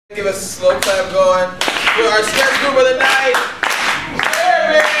Give us a slow clap going for our sketch group of the night.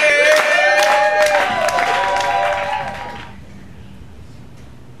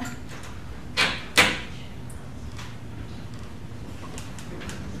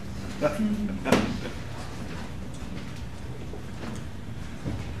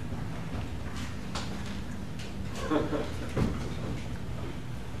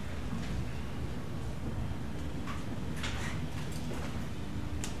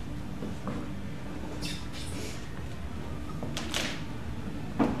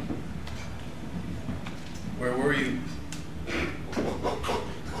 Where were you?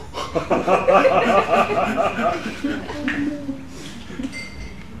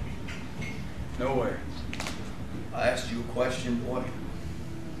 Nowhere. I asked you a question, boy.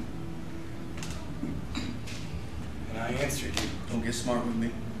 And I answered you. Don't get smart with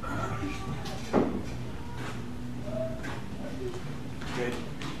me. Okay.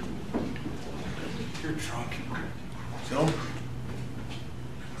 You're drunk. So?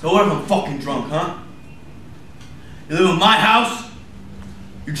 So what if I'm fucking drunk, huh? You live in my house?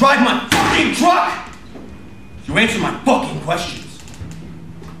 You drive my fucking truck? You answer my fucking questions.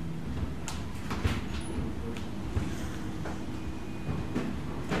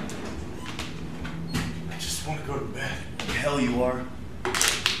 I just want to go to bed. The hell you are.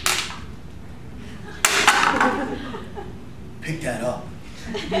 Pick that up.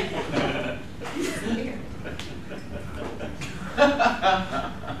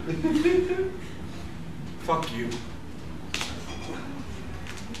 Fuck you.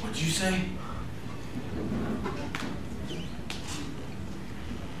 What'd you say?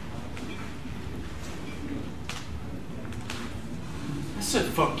 I said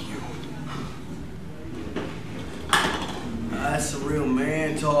fuck you. That's some real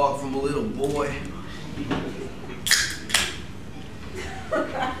man talk from a little boy.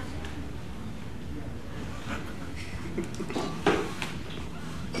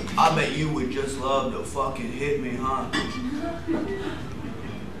 I bet you would just love to fucking hit me, huh?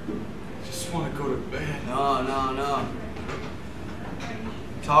 Just want to go to bed. No.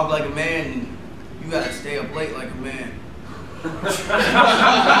 Talk like a man and you gotta stay up late like a man. Come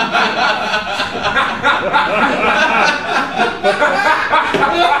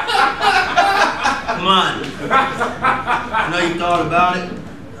on. I know you thought about it.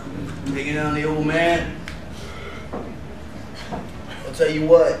 Taking down the old man. I'll tell you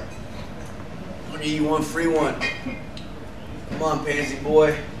what. I'll give you one free one. Come on, pansy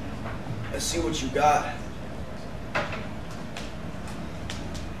boy. Let's see what you got.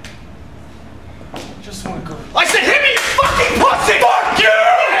 Just want to go. I said hit me, you fucking pussy! Fuck you!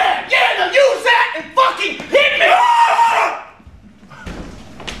 Yeah, now use that and fucking hit me!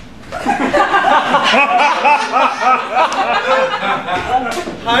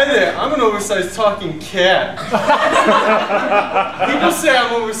 Hi there, I'm an oversized talking cat. People say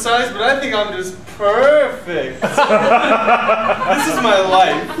I'm oversized, but I think I'm just perfect. This is my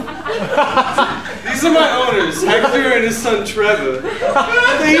life. These are my owners, Hector and his son Trevor.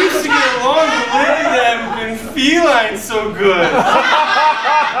 They used to get along, but lately they haven't been feline so good.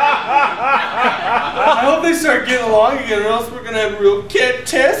 I hope they start getting along again, or else we're gonna have a real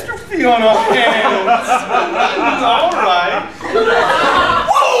catastrophe on our hands. Alright.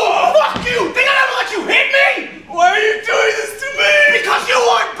 Whoa! Fuck you! Think I'd ever let you hit me? Why are you doing this to me? Because you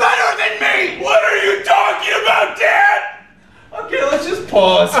aren't better than me! What are you talking about, Dad? Okay, let's just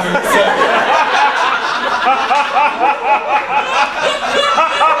pause for a second.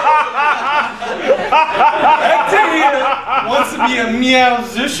 Hector here wants to be a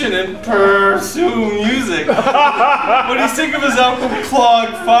meowsician and pursue music. But he's sick of his Uncle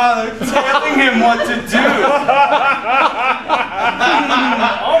Clogged father telling him what to do.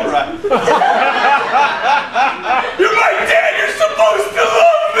 Alright. You're my dad! You're supposed to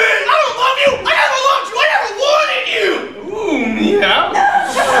love me! I don't love you! I never loved you! I never wanted you! Ooh, meow.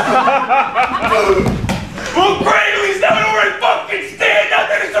 Well, great! At least I know where I fucking stand!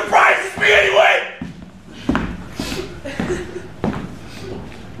 Nothing that surprises me anyway!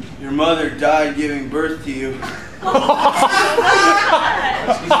 Your mother died giving birth to you. Jesus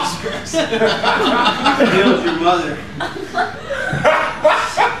Christ. You killed your mother.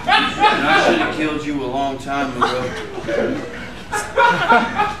 And I should have killed you a long time ago.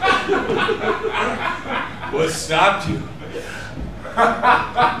 What stopped you?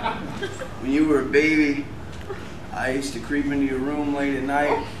 When you were a baby, I used to creep into your room late at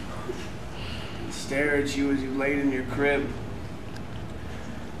night and stare at you as you laid in your crib.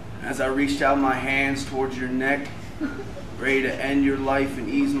 As I reached out my hands towards your neck, ready to end your life and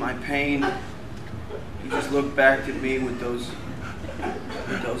ease my pain, you just looked back at me with those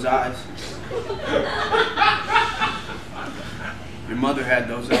Those eyes. Your mother had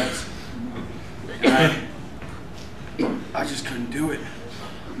those eyes. And I just couldn't do it.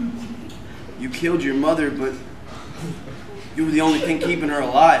 You killed your mother, but you were the only thing keeping her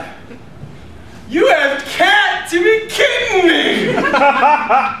alive. You have cat to be kidding me!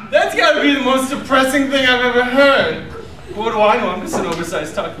 That's gotta be the most depressing thing I've ever heard. What do I know? I'm just an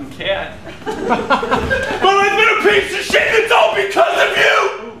oversized talking cat. But I've been a piece of shit, it's all because of you!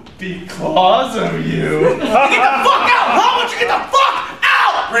 Because of you? Get the fuck out! How would you get the fuck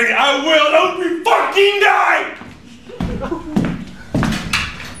out? Brady, I will! Don't be fucking die!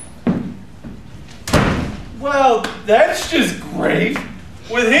 Well, that's just great.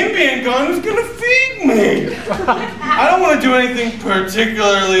 With him being gone, who's gonna feed me? I don't want to do anything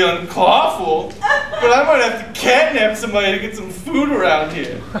particularly unclawful, but I might have to catnap somebody to get some food around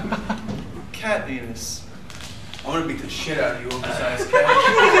here. Cat anus. I want to beat the shit out of you, oversized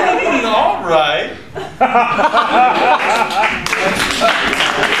cat. All right.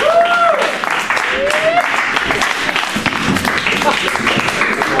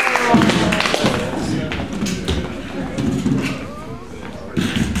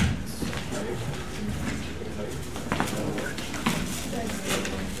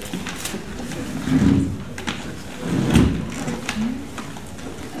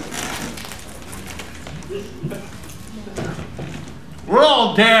 We're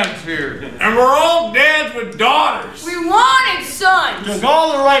all dads here, and we're all dads with daughters. We wanted sons! Took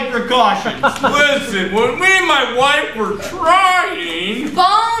all the right precautions. Listen, when me and my wife were trying,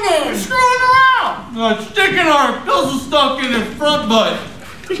 Boning! screwing around, sticking our pencil stuck in his front butt.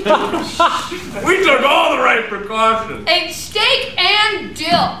 We took all the right precautions. Ate steak and dill.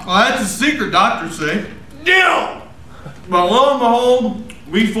 Well, that's a secret, doctors say. Dill! But lo and behold,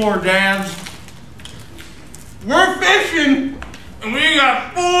 we four dads, we're fishing. And we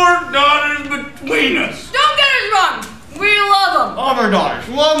got 4 daughters between us. Don't get us wrong. We love them. All of our daughters.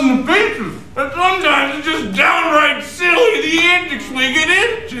 We love them to pieces. But sometimes it's just downright silly the antics we get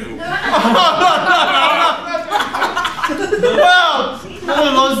into. Well, one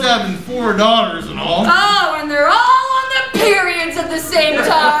of us having 4 daughters and all. Oh, and they're all on the periods at the same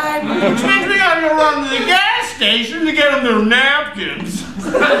time. Which means we gotta go run to the gas station to get them their napkins.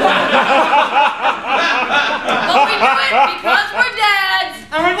 But we do it because we're dads.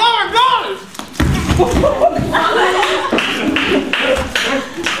 And we love our daughters.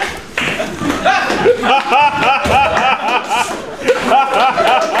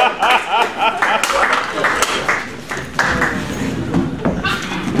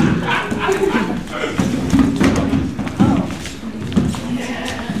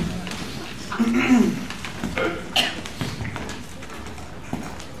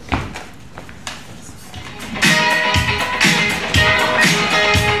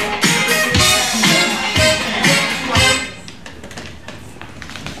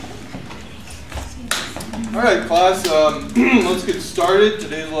 All right, class, let's get started.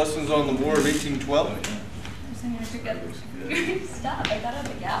 Today's lesson's on the War of 1812. Stop, I got out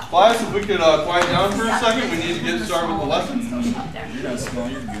of the gap. Class, if we could quiet down for a second, we need to get started with the lesson.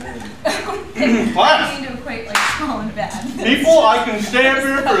 Class, I need to equate like small and bad. people, I can stay up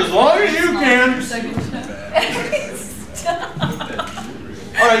here for as long as you can.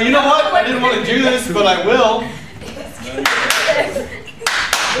 All right, you know what? I didn't want to do this, but I will.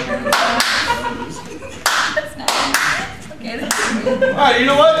 That's not okay. All right, you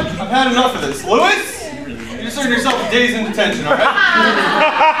know what? I've had enough of this. Lewis, you just earned yourself a day's in detention, all right?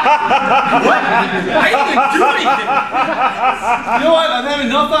 What? I didn't even do anything! You know what? I've had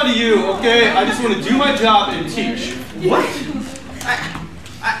enough out of you, okay? I just want to do my job and teach. What?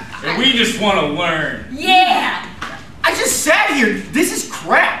 And we just want to learn. Yeah! I just sat here. This is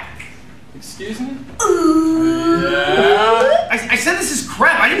crap. Excuse me? I said this is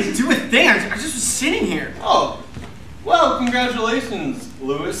crap. I didn't do a thing. I just was sitting here. Oh, well, congratulations,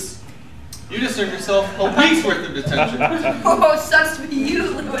 Lewis. You just earned yourself a week's worth of detention. Oh, sucks to be you,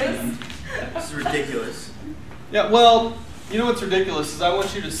 Lewis. This is ridiculous. Yeah, well, you know what's ridiculous is I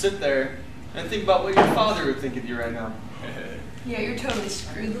want you to sit there and think about what your father would think of you right now. Yeah, you're totally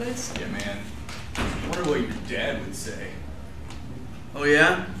screwed, Lewis. Yeah, man. I wonder what your dad would say. Oh,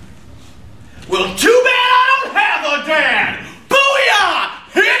 yeah? Well, too bad I don't have a dad! Booyah!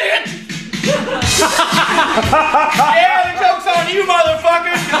 Hit it! Yeah, the joke's on you,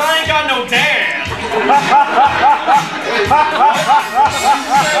 motherfuckers, because I ain't got no dad.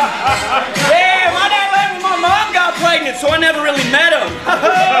 Yeah, my dad left when my mom got pregnant, so I never really met him.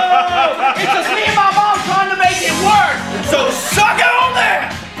 It's just me and my mom trying to make it work, so suck it on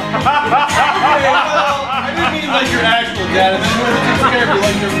that! Okay, well, I didn't mean like your actual dad, I meant whoever takes care of you like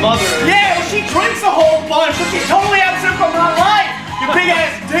your mother. Yeah, well, she drinks a whole bunch, but she's totally absent from my life. You big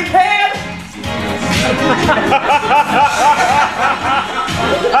ass dickhead.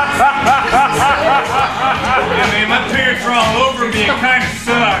 Yeah, man, my parents are all over me. It kind of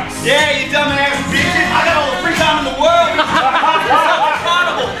sucks. Yeah, you dumbass bitches. I got all the free time in the world. It's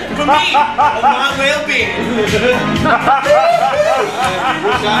accountable for me, of my well-being.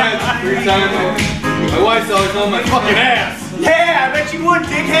 Wish I had some free time. My wife's always on my fucking ass. Yeah, I bet you would,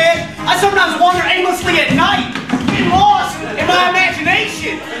 dickhead. I sometimes wander aimlessly at night, be lost in my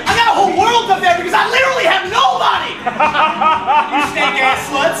imagination. I got a whole world up there because I literally have nobody. You stank-ass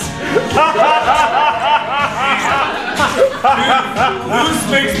sluts. Moose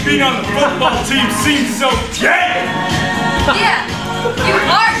makes being on the football team seem so gay. Yeah, you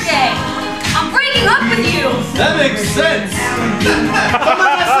are gay. I'm breaking up with you. That makes sense.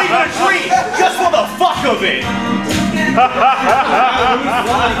 Sometimes I sleep in a tree just for the fuck of it. I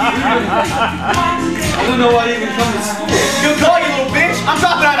don't know why you even come to school. Good call, you little bitch. I'm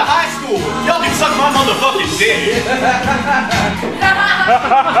dropping out of high school. Y'all can suck my motherfucking dick.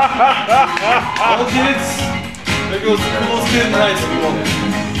 Well, kids, there goes the coolest kid in high school.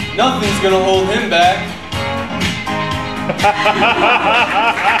 Nothing's gonna hold him back.